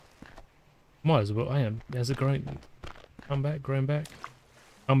 Might as well. Hang on. Has it grown? Come back, grown back.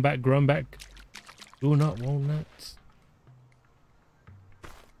 Come back, grown back. Do not walnuts.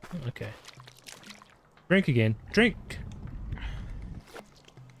 Okay. Drink again. Drink!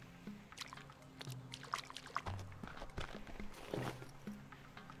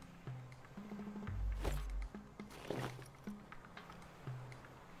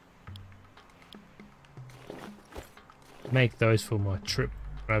 Make those for my trip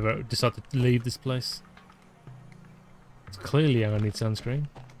when I decide to leave this place. It's clearly I'm gonna need sunscreen.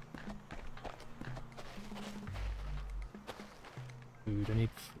 Food, I need.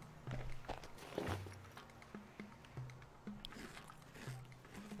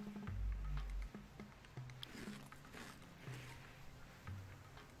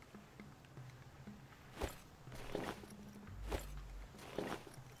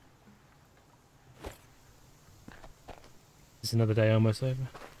 Is another day almost over?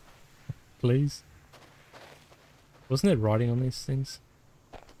 Please. Wasn't there writing on these things?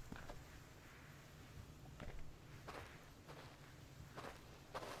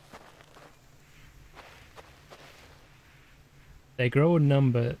 They grow in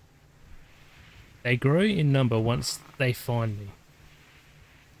number. They grow in number once they find me.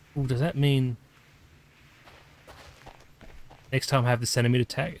 Ooh, does that mean next time I have the centimeter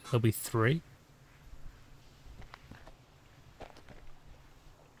attack, there'll be 3?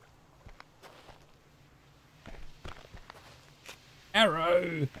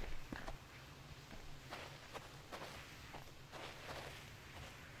 Arrow!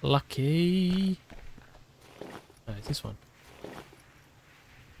 Lucky. Oh, it's this one.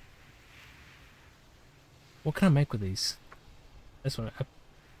 What can I make with these? This one. A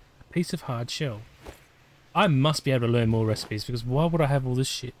piece of hard shell. I must be able to learn more recipes because why would I have all this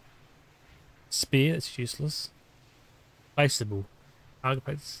shit? Spear, it's useless. Placeable. Target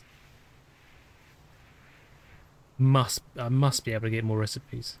plates. I must be able to get more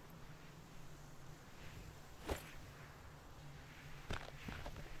recipes.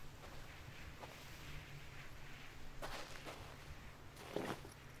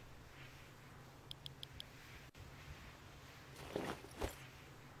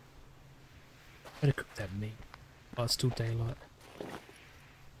 Better cook that meat. Oh, it's still daylight.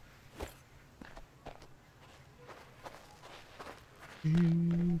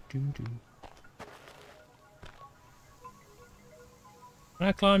 Can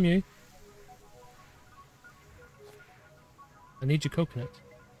I climb you? I need your coconut.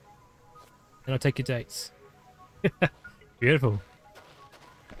 And I'll take your dates. Beautiful.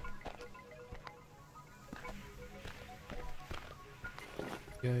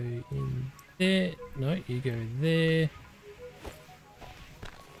 Go in there. No, you go there.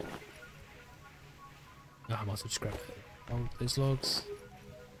 Oh, I might as well just grab those logs.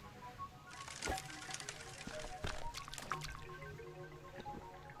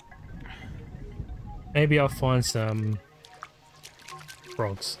 Maybe I'll find some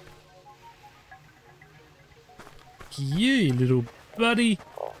frogs. You little buddy.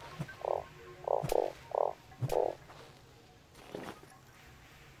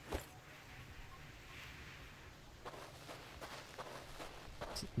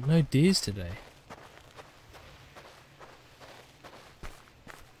 No deers today.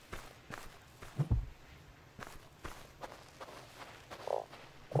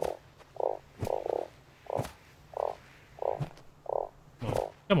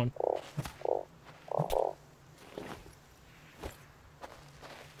 Come on.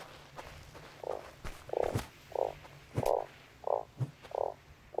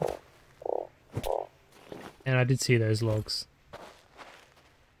 And I did see those logs.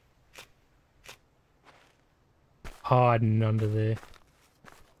 Hiding under there.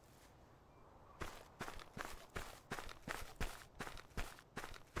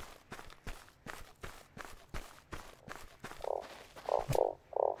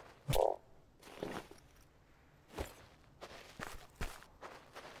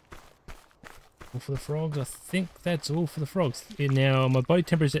 All for the frogs. I think that's all for the frogs. Yeah, now my body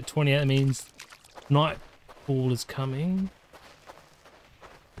temperature is at 28. That means nightfall is coming.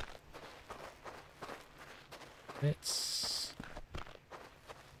 Let's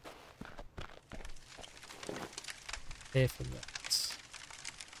There for that.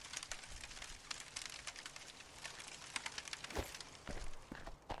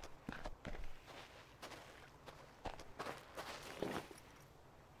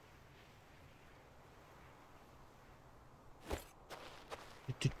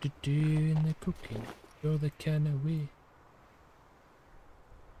 In the cooking, throw the can away.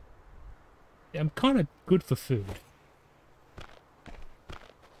 Yeah, I'm kind of good for food.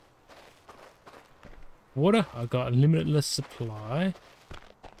 Water, I got a limitless supply.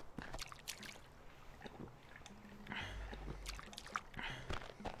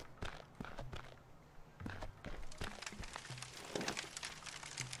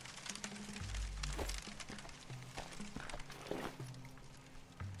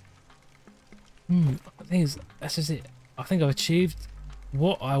 I think that's just it. I think I've achieved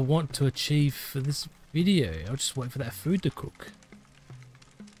what I want to achieve for this video. I'll just wait for that food to cook.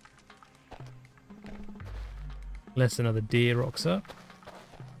 Unless another deer rocks up.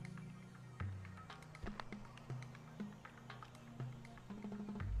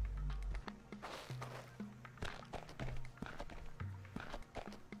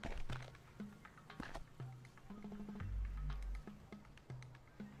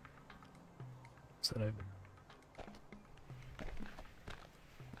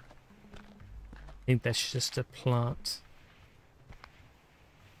 I think that's just a plant.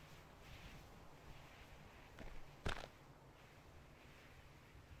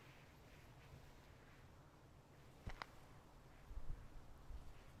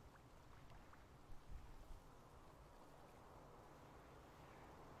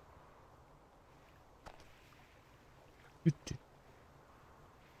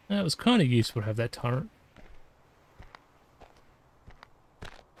 It was kind of useful to have that turret.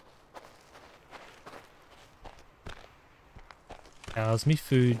 How's me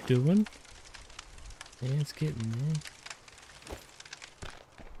food doing? Yeah, it's getting there.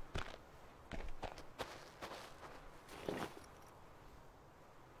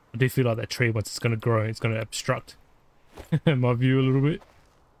 I do feel like that tree, once it's going to grow, it's going to obstruct my view a little bit.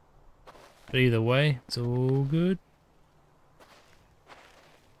 But either way, it's all good.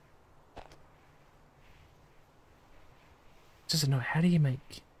 Just know, how do you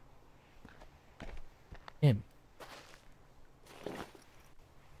make hemp?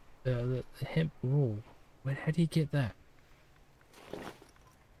 The hemp wool. Wait, how do you get that?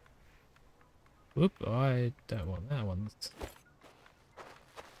 Whoop, I don't want that one.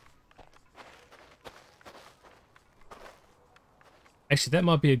 Actually, that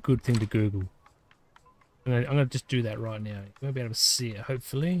might be a good thing to Google. I'm gonna just do that right now. You won't be able to see it,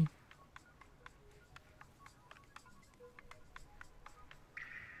 hopefully.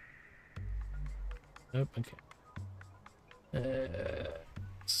 Nope, okay.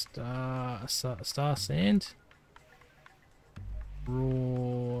 StarSand.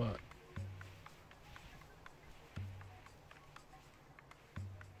 Raw.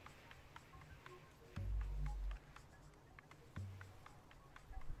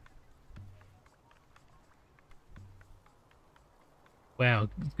 Wow,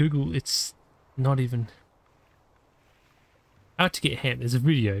 Google, it's not even... How to get hemp. There's a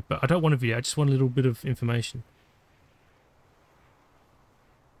video, but I don't want a video. I just want a little bit of information.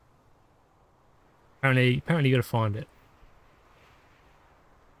 Apparently you gotta find it.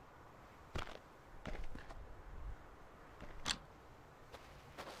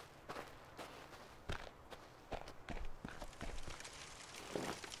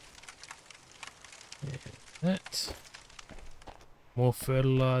 Yeah, that. More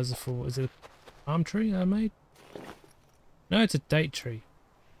fertilizer for... Is it a palm tree I made? No, it's a date tree.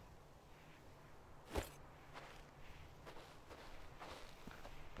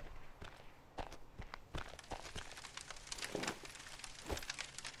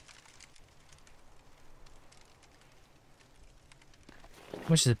 How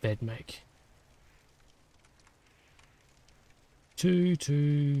much does a bed make? 2,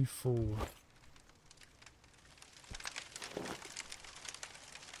 2, 4.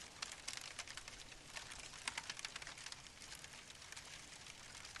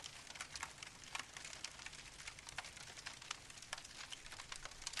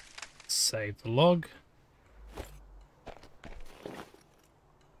 Save the log.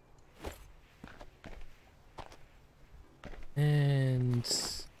 And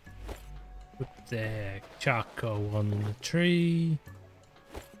put the charcoal on the tree.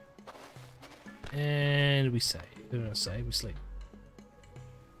 And we save. We don't save, we sleep.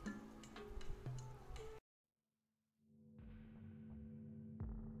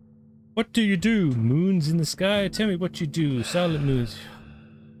 What do you do? Moons in the sky? Tell me what you do. Silent moons.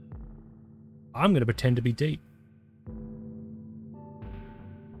 I'm going to pretend to be deep.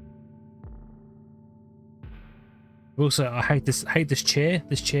 Also, I hate this chair.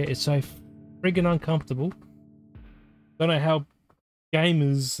 This chair is so friggin' uncomfortable. Don't know how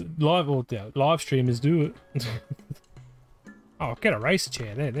gamers live streamers do it. Oh, get a racer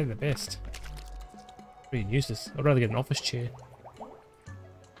chair. They're the best. Pretty useless. I'd rather get an office chair.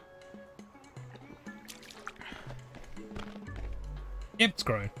 Yep, it's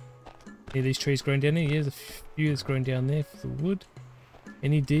growing. Any of these trees growing down here? Yeah, there's a few that's growing down there for the wood.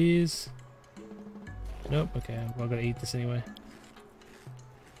 Any deers? Nope. Okay, well, I've got to eat this anyway.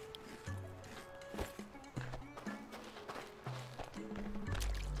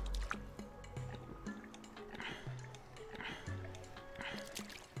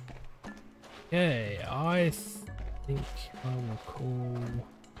 Okay, I think I will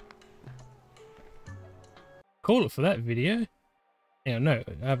call it for that video. Yeah, no,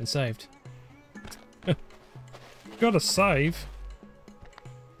 I haven't saved. Gotta save.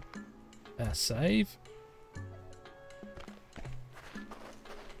 Save.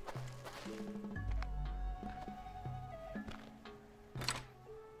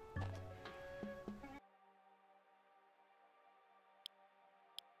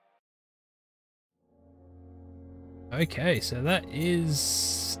 Okay, so that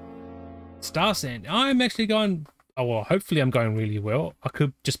is StarSand. I'm actually going, oh well, hopefully I'm going really well. I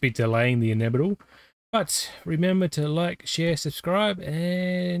could just be delaying the inevitable. But remember to like, share, subscribe,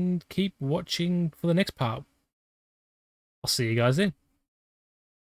 and keep watching for the next part. I'll see you guys then.